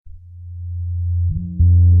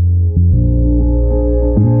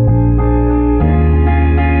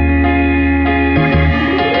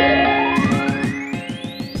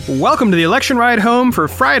Welcome to the election ride home for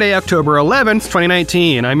Friday, October 11th,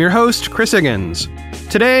 2019. I'm your host, Chris Higgins.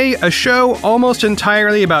 Today, a show almost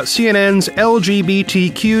entirely about CNN's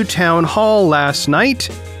LGBTQ town hall last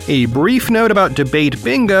night, a brief note about debate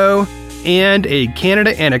bingo, and a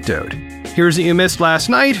Canada anecdote. Here's what you missed last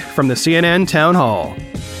night from the CNN town hall.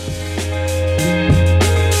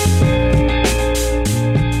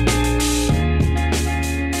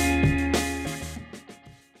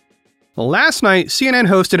 Last night, CNN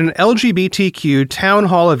hosted an LGBTQ town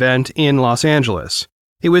hall event in Los Angeles.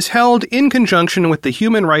 It was held in conjunction with the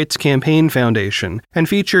Human Rights Campaign Foundation and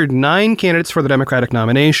featured 9 candidates for the Democratic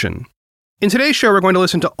nomination. In today's show, we're going to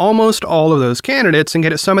listen to almost all of those candidates and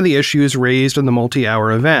get at some of the issues raised in the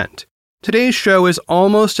multi-hour event. Today's show is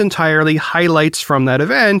almost entirely highlights from that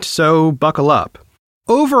event, so buckle up.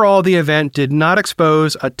 Overall, the event did not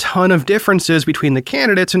expose a ton of differences between the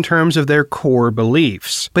candidates in terms of their core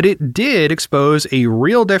beliefs, but it did expose a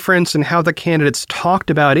real difference in how the candidates talked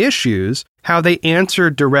about issues, how they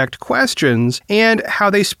answered direct questions, and how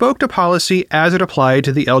they spoke to policy as it applied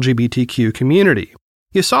to the LGBTQ community.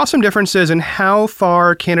 You saw some differences in how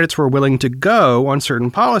far candidates were willing to go on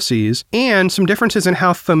certain policies, and some differences in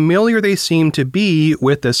how familiar they seemed to be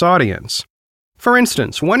with this audience. For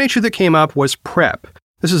instance, one issue that came up was PrEP.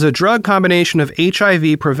 This is a drug combination of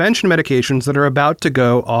HIV prevention medications that are about to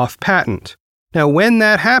go off patent. Now, when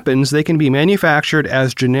that happens, they can be manufactured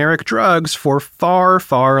as generic drugs for far,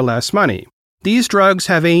 far less money. These drugs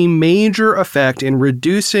have a major effect in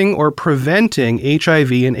reducing or preventing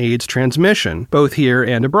HIV and AIDS transmission, both here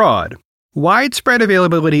and abroad. Widespread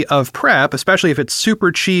availability of PrEP, especially if it's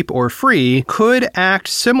super cheap or free, could act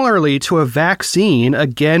similarly to a vaccine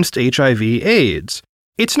against HIV/AIDS.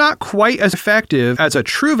 It's not quite as effective as a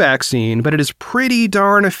true vaccine, but it is pretty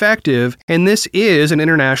darn effective, and this is an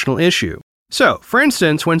international issue. So, for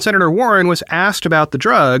instance, when Senator Warren was asked about the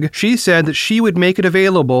drug, she said that she would make it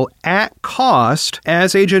available at cost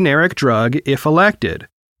as a generic drug if elected.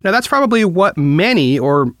 Now, that's probably what many,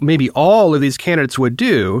 or maybe all of these candidates would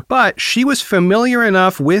do, but she was familiar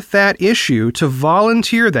enough with that issue to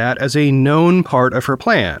volunteer that as a known part of her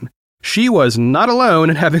plan. She was not alone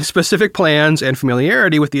in having specific plans and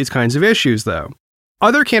familiarity with these kinds of issues, though.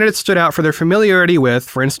 Other candidates stood out for their familiarity with,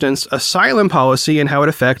 for instance, asylum policy and how it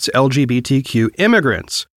affects LGBTQ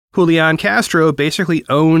immigrants. Julian Castro basically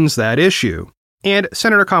owns that issue. And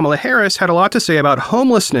Senator Kamala Harris had a lot to say about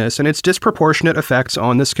homelessness and its disproportionate effects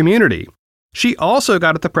on this community. She also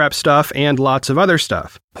got at the PrEP stuff and lots of other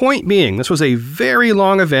stuff. Point being, this was a very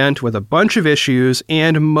long event with a bunch of issues,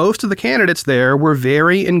 and most of the candidates there were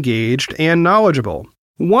very engaged and knowledgeable.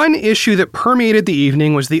 One issue that permeated the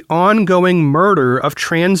evening was the ongoing murder of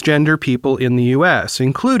transgender people in the U.S.,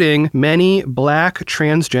 including many Black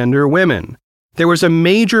transgender women. There was a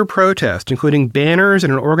major protest, including banners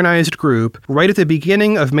and an organized group, right at the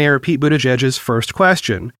beginning of Mayor Pete Buttigieg's first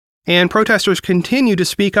question. And protesters continued to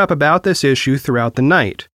speak up about this issue throughout the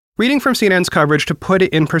night. Reading from CNN's coverage to put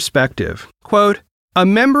it in perspective, quote, "A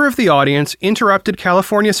member of the audience interrupted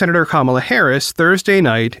California Senator Kamala Harris Thursday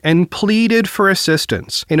night and pleaded for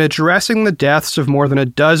assistance in addressing the deaths of more than a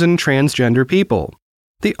dozen transgender people.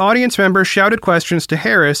 The audience member shouted questions to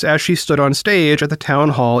Harris as she stood on stage at the town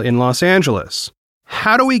hall in Los Angeles.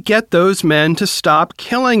 How do we get those men to stop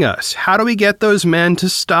killing us? How do we get those men to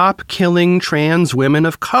stop killing trans women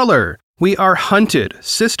of color? We are hunted,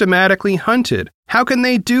 systematically hunted. How can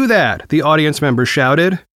they do that?" the audience member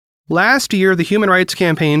shouted. Last year, the Human Rights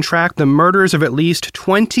Campaign tracked the murders of at least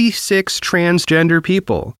 26 transgender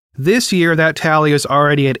people. This year, that tally is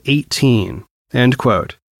already at 18. End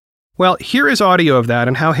quote. Well, here is audio of that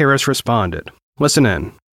and how Harris responded. Listen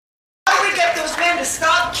in. How do we get those men to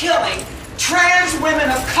stop killing trans women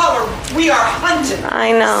of color? We are hunted.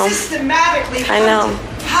 I know. Systematically hunted. I know.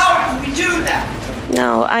 How do we do that?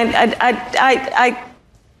 No,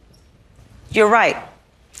 you're right.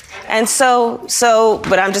 And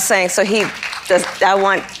but I'm just saying, I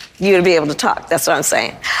want you to be able to talk. That's what I'm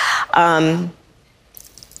saying.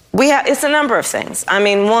 It's a number of things. I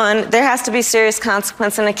mean, one, there has to be serious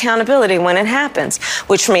consequence and accountability when it happens,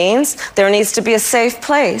 which means there needs to be a safe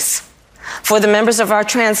place for the members of our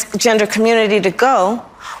transgender community to go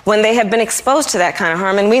when they have been exposed to that kind of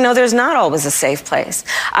harm, and we know there's not always a safe place.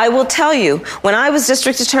 I will tell you, when I was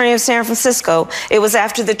district attorney of San Francisco, it was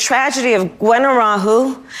after the tragedy of Gwen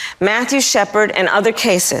Arahu, Matthew Shepard, and other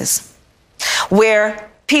cases where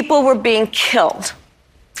people were being killed.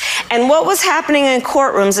 And what was happening in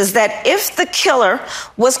courtrooms is that if the killer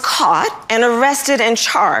was caught and arrested and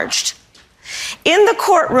charged, in the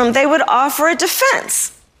courtroom they would offer a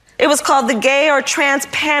defense. It was called the gay or trans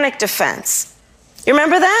panic defense. You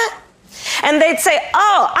remember that? And they'd say,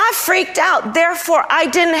 oh, I freaked out, therefore I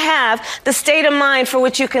didn't have the state of mind for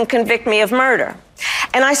which you can convict me of murder.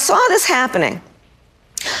 And I saw this happening.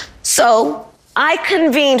 So I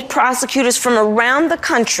convened prosecutors from around the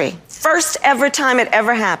country, first ever time it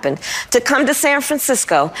ever happened, to come to San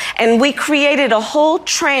Francisco, and we created a whole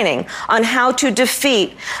training on how to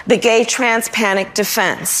defeat the gay trans panic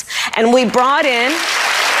defense. And we brought in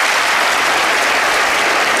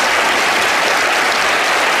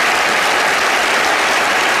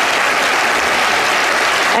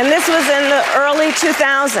and this was in the early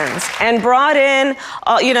 2000s, and brought in,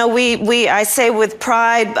 I say with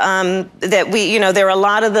pride that there are a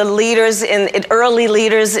lot of the leaders, early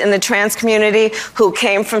leaders in the trans community who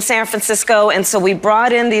came from San Francisco, and so we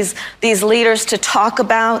brought in these leaders to talk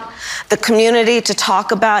about the community, to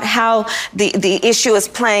talk about how the issue is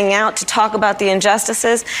playing out, to talk about the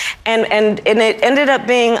injustices, and it ended up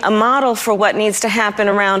being a model for what needs to happen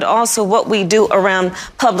around also what we do around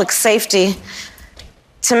public safety,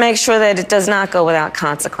 to make sure that it does not go without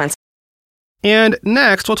consequence. And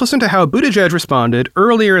next, let's listen to how Buttigieg responded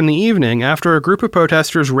earlier in the evening after a group of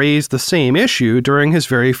protesters raised the same issue during his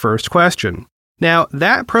very first question. Now,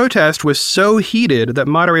 that protest was so heated that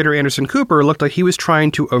moderator Anderson Cooper looked like he was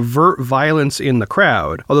trying to avert violence in the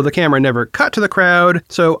crowd, although the camera never cut to the crowd,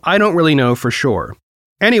 so I don't really know for sure.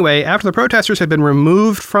 Anyway, after the protesters had been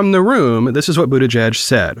removed from the room, this is what Buttigieg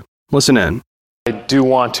said. Listen in. I do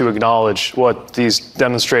want to acknowledge what these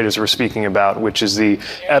demonstrators were speaking about, which is the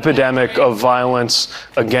epidemic of violence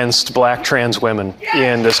against black trans women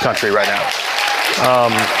in this country right now.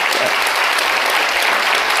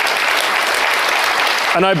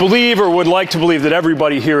 And I believe, or would like to believe, that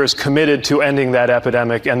everybody here is committed to ending that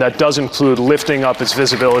epidemic, and that does include lifting up its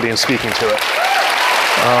visibility and speaking to it.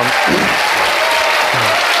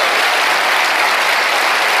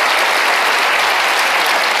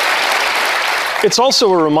 It's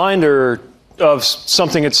also a reminder of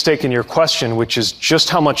something at stake in your question, which is just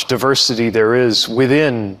how much diversity there is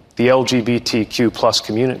within the LGBTQ plus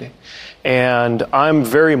community. And I'm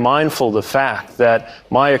very mindful of the fact that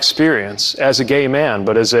my experience as a gay man,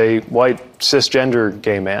 but as a white cisgender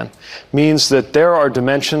gay man, means that there are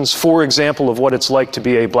dimensions, for example, of what it's like to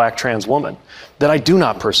be a black trans woman that I do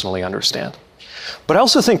not personally understand. But I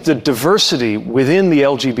also think the diversity within the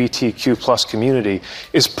LGBTQ plus community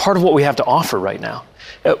is part of what we have to offer right now.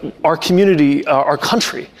 Our community, our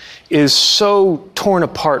country is so torn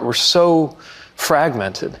apart. We're so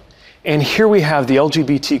fragmented. And here we have the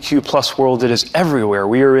LGBTQ plus world that is everywhere.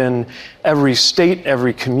 We are in every state,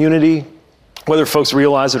 every community. Whether folks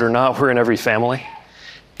realize it or not, we're in every family.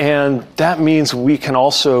 And that means we can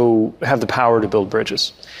also have the power to build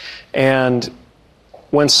bridges. And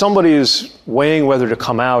when somebody is weighing whether to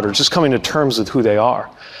come out or just coming to terms with who they are,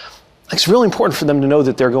 it's really important for them to know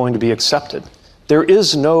that they're going to be accepted. There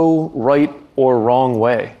is no right or wrong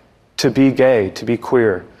way to be gay, to be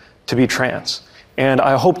queer, to be trans. And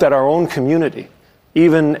I hope that our own community,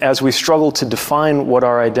 even as we struggle to define what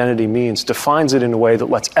our identity means, defines it in a way that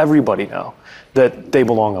lets everybody know that they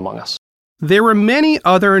belong among us. There were many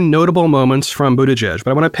other notable moments from Buttigieg,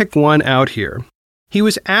 but I want to pick one out here. He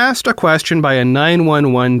was asked a question by a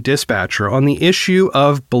 911 dispatcher on the issue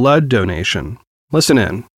of blood donation. Listen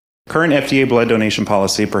in. Current FDA blood donation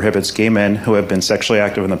policy prohibits gay men who have been sexually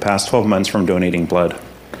active in the past 12 months from donating blood.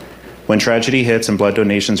 When tragedy hits and blood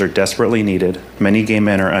donations are desperately needed, many gay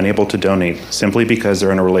men are unable to donate simply because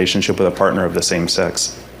they're in a relationship with a partner of the same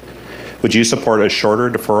sex. Would you support a shorter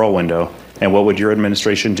deferral window, and what would your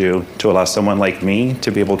administration do to allow someone like me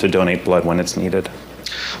to be able to donate blood when it's needed?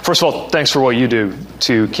 First of all, thanks for what you do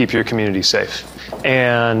to keep your community safe.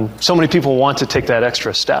 And so many people want to take that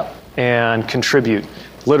extra step and contribute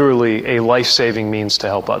literally a life-saving means to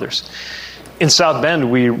help others. In South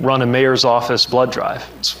Bend, we run a mayor's office blood drive.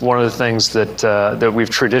 It's one of the things that we've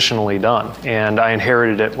traditionally done, and I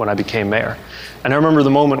inherited it when I became mayor. And I remember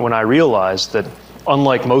the moment when I realized that,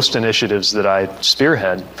 unlike most initiatives that I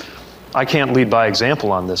spearhead, I can't lead by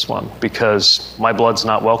example on this one because my blood's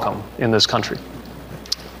not welcome in this country.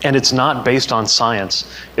 And it's not based on science,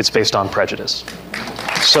 it's based on prejudice.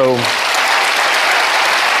 So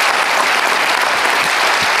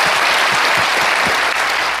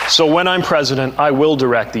when I'm president, I will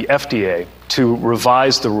direct the FDA to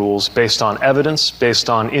revise the rules based on evidence, based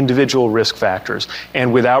on individual risk factors,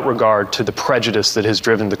 and without regard to the prejudice that has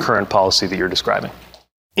driven the current policy that you're describing.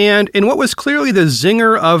 And in what was clearly the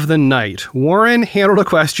zinger of the night, Warren handled a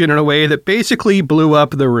question in a way that basically blew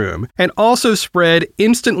up the room, and also spread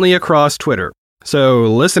instantly across Twitter. So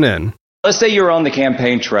listen in. Let's say you're on the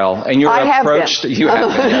campaign trail and you're approached. You have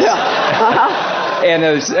been. Yes. And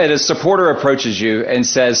a supporter approaches you and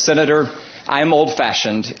says, Senator, I'm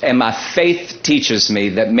old-fashioned, and my faith teaches me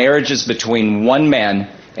that marriage is between one man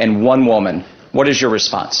and one woman. What is your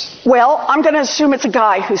response? Well, I'm going to assume it's a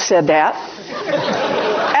guy who said that.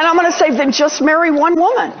 And I'm going to say, then just marry one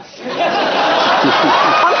woman.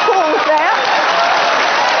 I'm cool with that.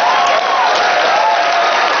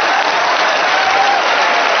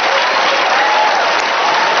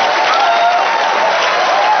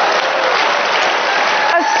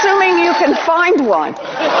 Assuming you can find one.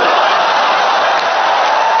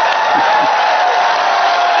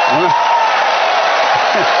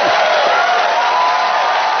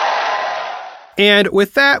 And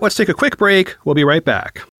with that, let's take a quick break. We'll be right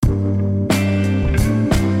back.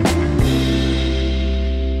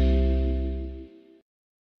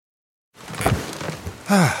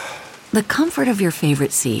 The comfort of your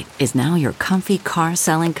favorite seat is now your comfy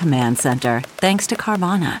car-selling command center, thanks to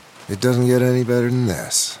Carvana. It doesn't get any better than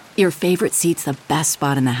this. Your favorite seat's the best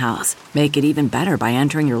spot in the house. Make it even better by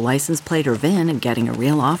entering your license plate or VIN and getting a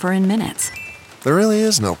real offer in minutes. There really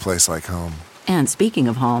is no place like home. And speaking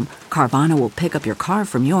of home, Carvana will pick up your car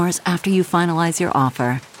from yours after you finalize your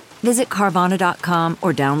offer. Visit Carvana.com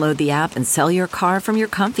or download the app and sell your car from your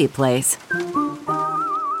comfy place.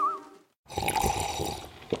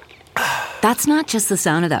 That's not just the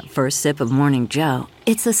sound of that first sip of Morning Joe.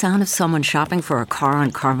 It's the sound of someone shopping for a car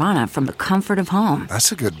on Carvana from the comfort of home.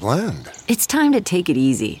 That's a good blend. It's time to take it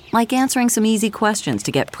easy, like answering some easy questions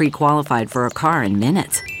to get pre-qualified for a car in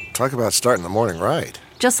minutes. Talk about starting the morning right.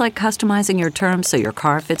 Just like customizing your terms so your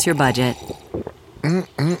car fits your budget.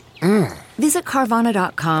 Visit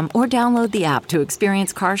Carvana.com or download the app to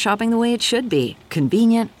experience car shopping the way it should be.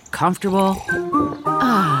 Convenient, comfortable.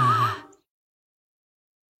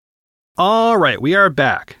 All right, we are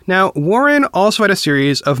back. Now, Warren also had a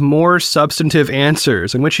series of more substantive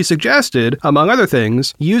answers in which he suggested, among other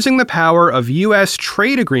things, using the power of U.S.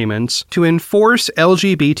 trade agreements to enforce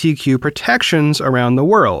LGBTQ protections around the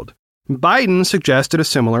world. Biden suggested a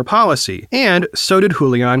similar policy, and so did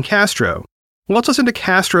Julian Castro. Let's listen to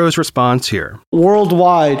Castro's response here.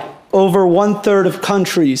 Worldwide, over 1/3 of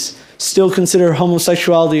countries still consider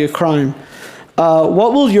homosexuality a crime.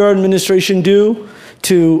 What will your administration do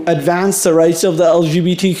to advance the rights of the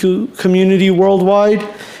LGBTQ community worldwide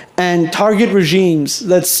and target regimes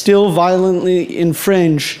that still violently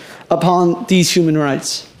infringe upon these human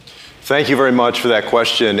rights? Thank you very much for that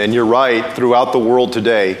question. And you're right, throughout the world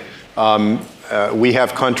today, we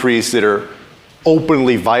have countries that are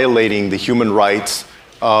openly violating the human rights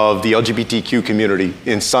of the LGBTQ community,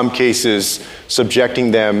 in some cases subjecting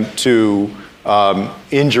them to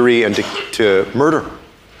injury and to murder.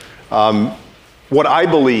 What I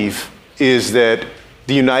believe is that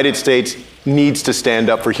the United States needs to stand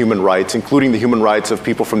up for human rights, including the human rights of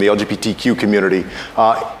people from the LGBTQ community,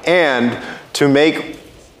 and to make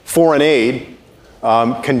foreign aid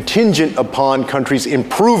contingent upon countries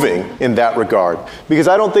improving in that regard. Because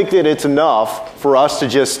I don't think that it's enough for us to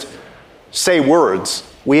just say words.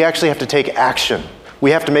 We actually have to take action.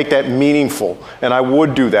 We have to make that meaningful, and I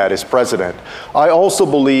would do that as president. I also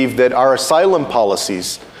believe that our asylum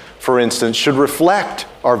policies, for instance, should reflect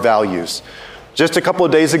our values. Just a couple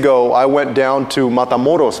of days ago, I went down to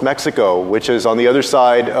Matamoros, Mexico, which is on the other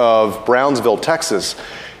side of Brownsville, Texas.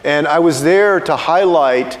 And I was there to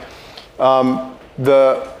highlight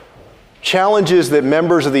the challenges that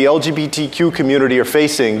members of the LGBTQ community are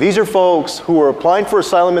facing. These are folks who are applying for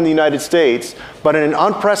asylum in the United States, but in an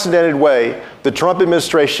unprecedented way, the Trump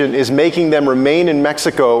administration is making them remain in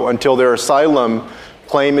Mexico until their asylum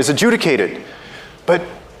claim is adjudicated. But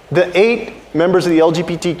the 8 members of the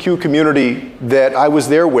LGBTQ community that I was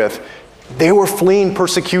there with, they were fleeing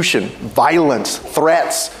persecution, violence,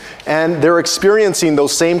 threats, and they're experiencing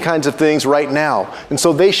those same kinds of things right now. And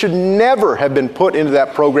so they should never have been put into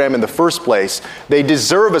that program in the first place. They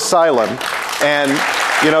deserve asylum. And,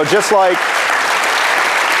 just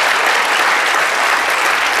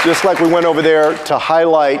like we went over there to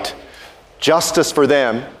highlight justice for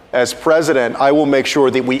them, as president, I will make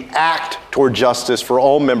sure that we act toward justice for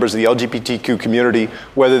all members of the LGBTQ community,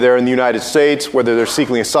 whether they're in the United States, whether they're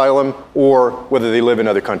seeking asylum, or whether they live in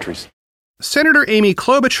other countries. Senator Amy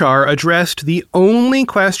Klobuchar addressed the only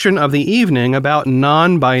question of the evening about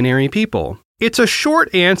non-binary people. It's a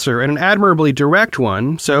short answer and an admirably direct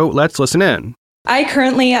one, so let's listen in. I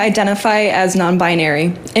currently identify as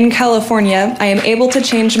non-binary. In California, I am able to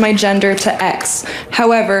change my gender to X.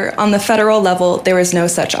 However, on the federal level, there is no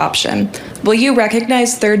such option. Will you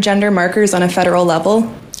recognize third gender markers on a federal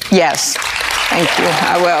level? Yes. Thank you.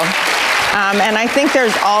 I will. And I think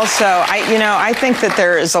there's also, I think that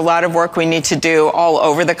there is a lot of work we need to do all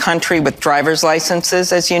over the country with driver's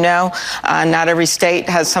licenses, as you know. Not every state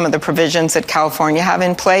has some of the provisions that California have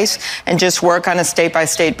in place, and just work on a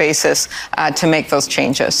state-by-state basis to make those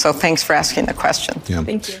changes. So thanks for asking the question. Yeah.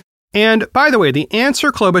 Thank you. And by the way, the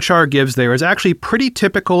answer Klobuchar gives there is actually pretty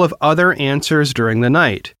typical of other answers during the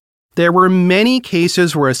night. There were many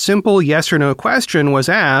cases where a simple yes or no question was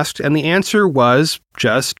asked, and the answer was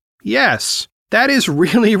just yes. That is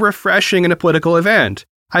really refreshing in a political event.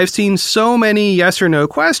 I've seen so many yes or no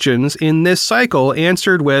questions in this cycle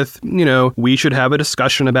answered with, we should have a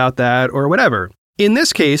discussion about that or whatever. In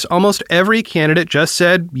this case, almost every candidate just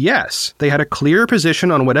said yes. They had a clear position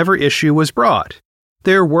on whatever issue was brought.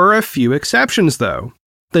 There were a few exceptions, though.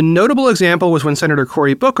 The notable example was when Senator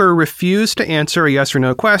Cory Booker refused to answer a yes or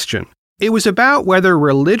no question. It was about whether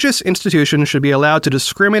religious institutions should be allowed to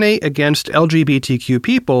discriminate against LGBTQ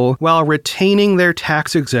people while retaining their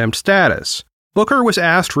tax-exempt status. Booker was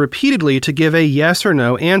asked repeatedly to give a yes or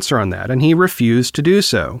no answer on that, and he refused to do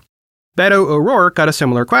so. Beto O'Rourke got a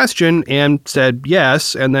similar question and said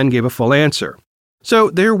yes, and then gave a full answer. So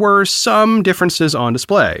there were some differences on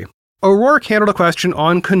display. O'Rourke handled a question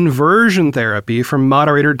on conversion therapy from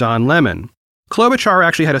moderator Don Lemon. Klobuchar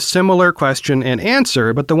actually had a similar question and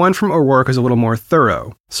answer, but the one from O'Rourke is a little more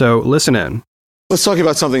thorough. So listen in. Let's talk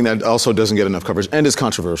about something that also doesn't get enough coverage and is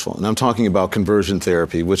controversial. And I'm talking about conversion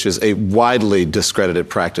therapy, which is a widely discredited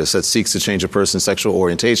practice that seeks to change a person's sexual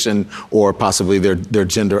orientation or possibly their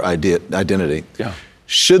gender identity. Yeah.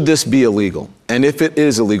 Should this be illegal? And if it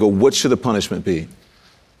is illegal, what should the punishment be?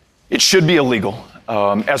 It should be illegal.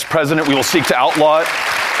 As president, we will seek to outlaw it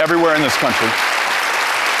everywhere in this country.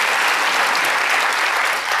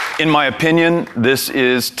 In my opinion, this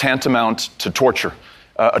is tantamount to torture.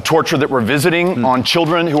 A torture that we're visiting on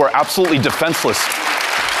children who are absolutely defenseless.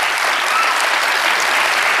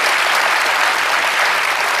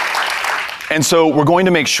 And so we're going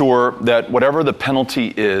to make sure that whatever the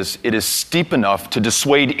penalty is, it is steep enough to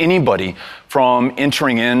dissuade anybody from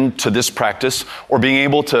entering into this practice or being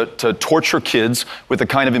able to torture kids with the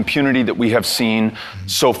kind of impunity that we have seen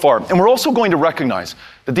so far. And we're also going to recognize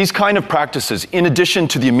that these kind of practices, in addition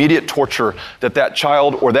to the immediate torture that that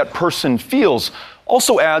child or that person feels,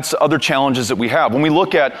 also adds to other challenges that we have. When we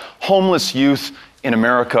look at homeless youth in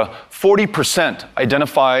America, 40%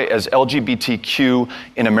 identify as LGBTQ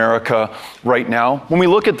in America right now. When we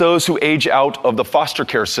look at those who age out of the foster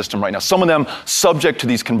care system right now, some of them subject to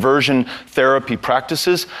these conversion therapy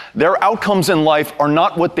practices, their outcomes in life are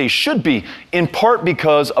not what they should be, in part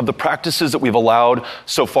because of the practices that we've allowed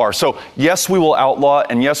so far. So yes, we will outlaw,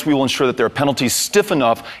 and yes, we will ensure that there are penalties stiff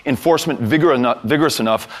enough, enforcement vigorous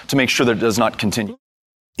enough to make sure that it does not continue.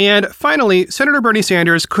 And finally, Senator Bernie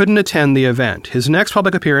Sanders couldn't attend the event. His next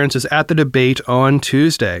public appearance is at the debate on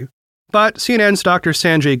Tuesday. But CNN's Dr.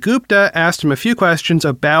 Sanjay Gupta asked him a few questions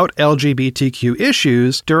about LGBTQ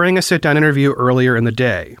issues during a sit-down interview earlier in the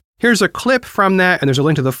day. Here's a clip from that, and there's a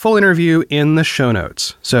link to the full interview in the show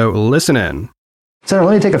notes. So listen in. Senator,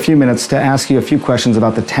 let me take a few minutes to ask you a few questions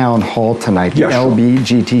about the town hall tonight, the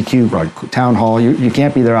LGBTQ town hall. You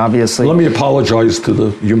can't be there, obviously. Let me apologize to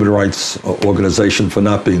the Human Rights Organization for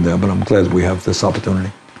not being there, but I'm glad we have this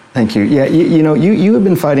opportunity. Thank you. Yeah, you have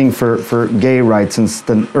been fighting for gay rights since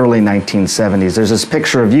the early 1970s. There's this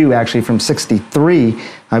picture of you actually from '63,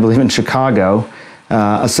 I believe in Chicago,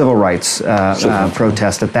 a civil rights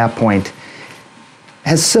protest at that point.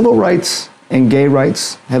 Has civil rights and gay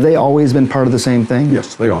rights, have they always been part of the same thing?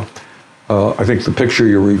 Yes, they are. I think the picture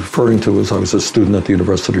you're referring to is I was a student at the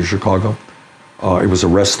University of Chicago. I was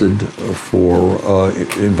arrested for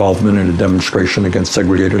involvement in a demonstration against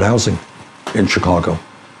segregated housing in Chicago.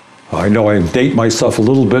 I know I date myself a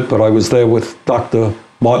little bit, but I was there with Dr.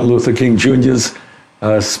 Martin Luther King Jr.'s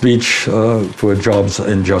speech for jobs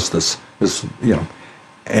and justice.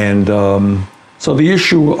 And so the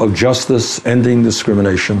issue of justice, ending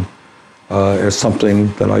discrimination, is something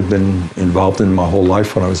that I've been involved in my whole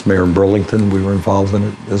life. When I was mayor in Burlington, we were involved in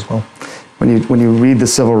it as well. When you read the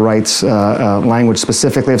civil rights language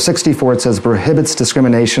specifically of 64, it says prohibits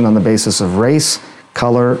discrimination on the basis of race,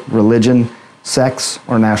 color, religion, sex,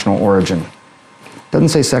 or national origin. It doesn't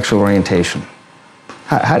say sexual orientation.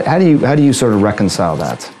 How do you sort of reconcile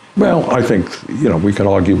that? Well, I think, we can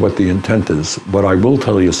argue what the intent is. What I will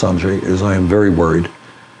tell you, Sanjay, is I am very worried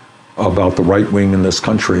about the right wing in this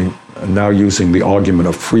country now using the argument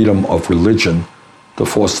of freedom of religion to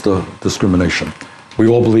foster discrimination. We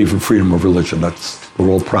all believe in freedom of religion. We're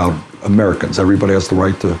all proud Americans. Everybody has the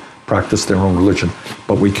right to practice their own religion.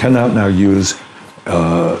 But we cannot now use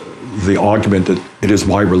the argument that it is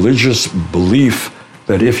my religious belief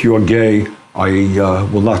that if you're gay, I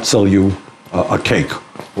will not sell you a cake,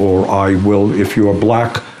 or I will, if you are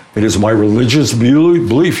black, it is my religious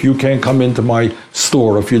belief you can't come into my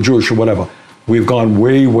store if you're Jewish or whatever. We've gone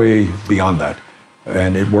way, way beyond that.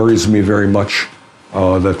 And it worries me very much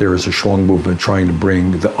that there is a strong movement trying to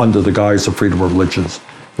bring, under the guise of freedom of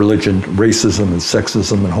religion, racism and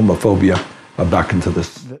sexism and homophobia back into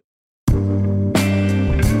this.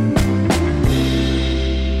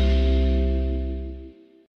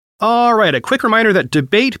 All right, a quick reminder that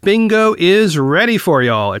Debate Bingo is ready for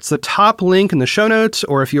y'all. It's the top link in the show notes,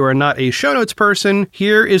 or if you are not a show notes person,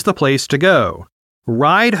 here is the place to go.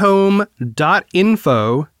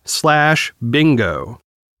 ridehome.info/bingo.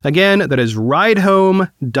 Again, that is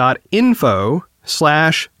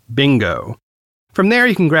ridehome.info/bingo. From there,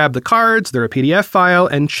 you can grab the cards, they're a PDF file,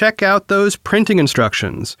 and check out those printing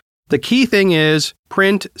instructions. The key thing is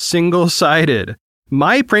print single-sided.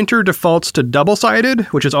 My printer defaults to double-sided,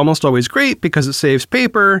 which is almost always great because it saves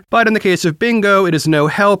paper, but in the case of bingo, it is no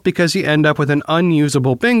help because you end up with an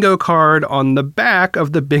unusable bingo card on the back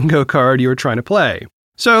of the bingo card you were trying to play.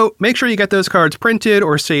 So make sure you get those cards printed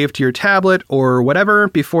or saved to your tablet or whatever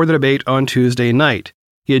before the debate on Tuesday night.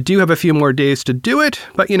 You do have a few more days to do it,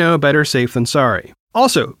 but better safe than sorry.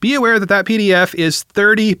 Also, be aware that PDF is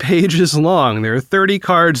 30 pages long. There are 30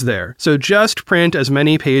 cards there, so just print as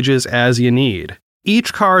many pages as you need.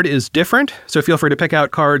 Each card is different, so feel free to pick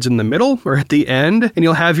out cards in the middle or at the end, and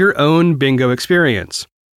you'll have your own bingo experience.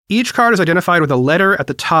 Each card is identified with a letter at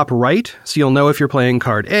the top right, so you'll know if you're playing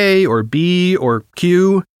card A or B or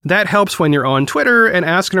Q. That helps when you're on Twitter and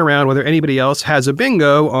asking around whether anybody else has a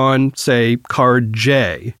bingo on, say, card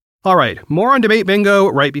J. All right, more on Debate Bingo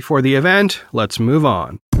right before the event. Let's move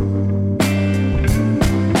on.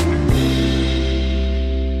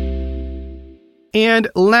 And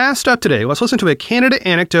last up today, let's listen to a candidate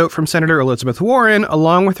anecdote from Senator Elizabeth Warren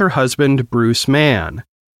along with her husband, Bruce Mann.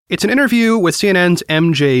 It's an interview with CNN's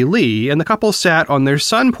MJ Lee, and the couple sat on their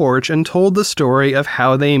sun porch and told the story of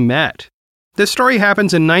how they met. This story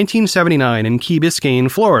happens in 1979 in Key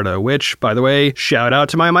Biscayne, Florida, which, by the way, shout out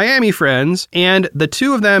to my Miami friends, and the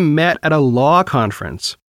two of them met at a law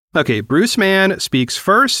conference. Okay, Bruce Mann speaks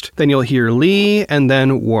first, then you'll hear Lee, and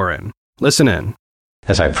then Warren. Listen in.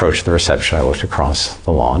 As I approached the reception, I looked across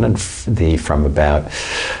the lawn, and from about,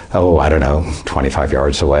 25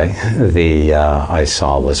 yards away, I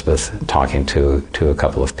saw Elizabeth talking to a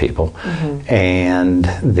couple of people, and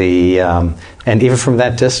even from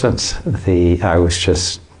that distance, I was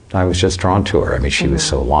just drawn to her. I mean, she was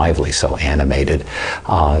so lively, so animated,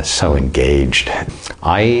 so engaged.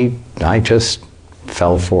 I just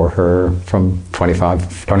fell for her from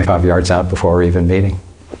 25 yards out before even meeting.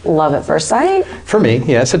 Love at first sight? For me,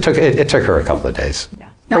 yes. It took her a couple of days. Yeah.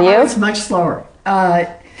 No, For you? I was much slower.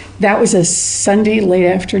 That was a Sunday late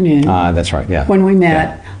afternoon. That's right, yeah. When we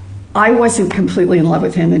met. Yeah. I wasn't completely in love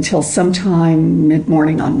with him until sometime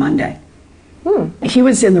mid-morning on Monday. He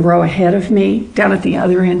was in the row ahead of me, down at the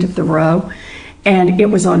other end of the row, and it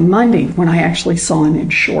was on Monday when I actually saw him in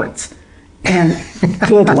shorts and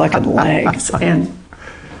good-looking legs. And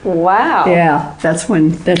wow. Yeah, that's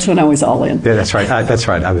when I was all in. Yeah, that's right.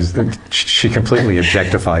 She completely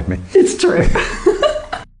objectified me. It's true.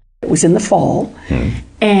 It was in the fall,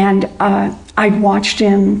 and I'd watched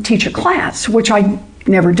him teach a class, which I'd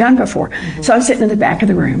never done before. So I was sitting in the back of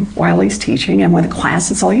the room while he's teaching, and when the class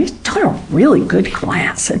is all, he's taught a really good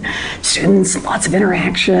class, and students, lots of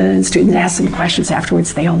interaction, students ask some questions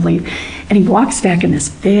afterwards, they all leave. And he walks back in this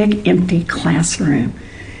big, empty classroom.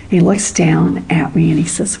 He looks down at me and he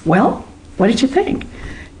says, "Well, what did you think?"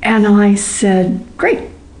 And I said, "Great.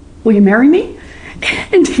 Will you marry me?"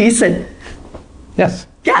 And he said, "Yes."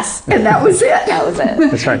 Yes, and that was it. That was it.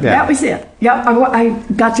 That's right, yeah. That was it. Yeah, I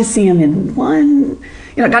got to see him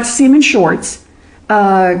got to see him in shorts,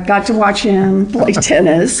 got to watch him play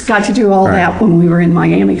tennis, got to do all that when we were in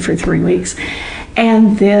Miami for 3 weeks,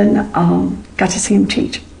 and then got to see him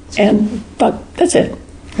teach. And but that's it.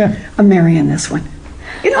 Yeah. I'm marrying this one.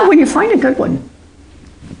 When you find a good one,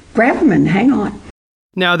 grab them and hang on.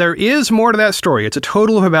 Now, there is more to that story. It's a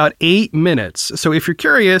total of about 8 minutes. So if you're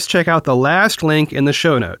curious, check out the last link in the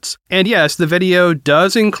show notes. And yes, the video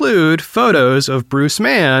does include photos of Bruce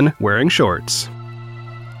Mann wearing shorts.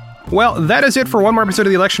 Well, that is it for one more episode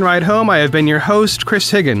of the Election Ride Home. I have been your host, Chris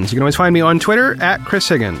Higgins. You can always find me on Twitter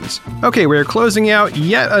 @ChrisHiggins. Okay, we're closing out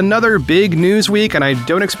yet another big news week, and I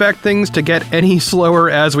don't expect things to get any slower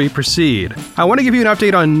as we proceed. I want to give you an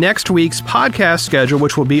update on next week's podcast schedule,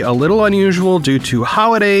 which will be a little unusual due to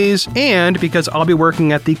holidays, and because I'll be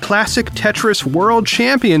working at the Classic Tetris World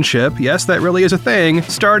Championship, yes, that really is a thing,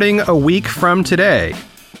 starting a week from today.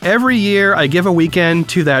 every year I give a weekend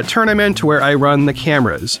to that tournament where I run the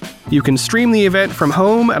cameras. You can stream the event from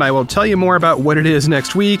home, and I will tell you more about what it is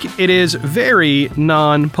next week. It is very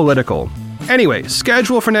non-political. Anyway,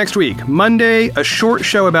 schedule for next week. Monday, a short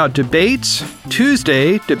show about debates.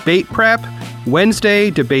 Tuesday, debate prep. Wednesday,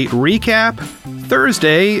 debate recap.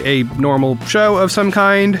 Thursday, a normal show of some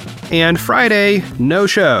kind. And Friday, no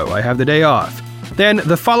show. I have the day off. Then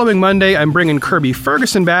the following Monday, I'm bringing Kirby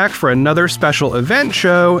Ferguson back for another special event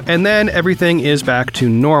show, and then everything is back to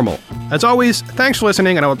normal. As always, thanks for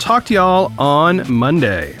listening, and I will talk to y'all on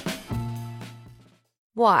Monday.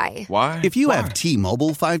 Why? Why? If you have T-Mobile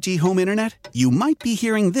 5G home internet, you might be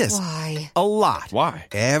hearing this a lot. Why?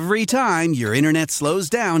 Every time your internet slows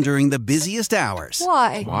down during the busiest hours.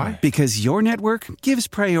 Why? Because your network gives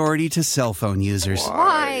priority to cell phone users.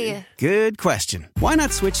 Why? Good question. Why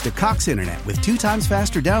not switch to Cox Internet with 2 times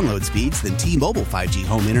faster download speeds than T-Mobile 5G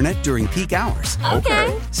home internet during peak hours?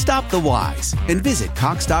 Okay. Stop the whys and visit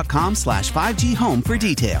cox.com/5G home for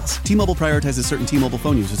details. T-Mobile prioritizes certain T-Mobile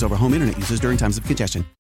phone users over home internet users during times of congestion.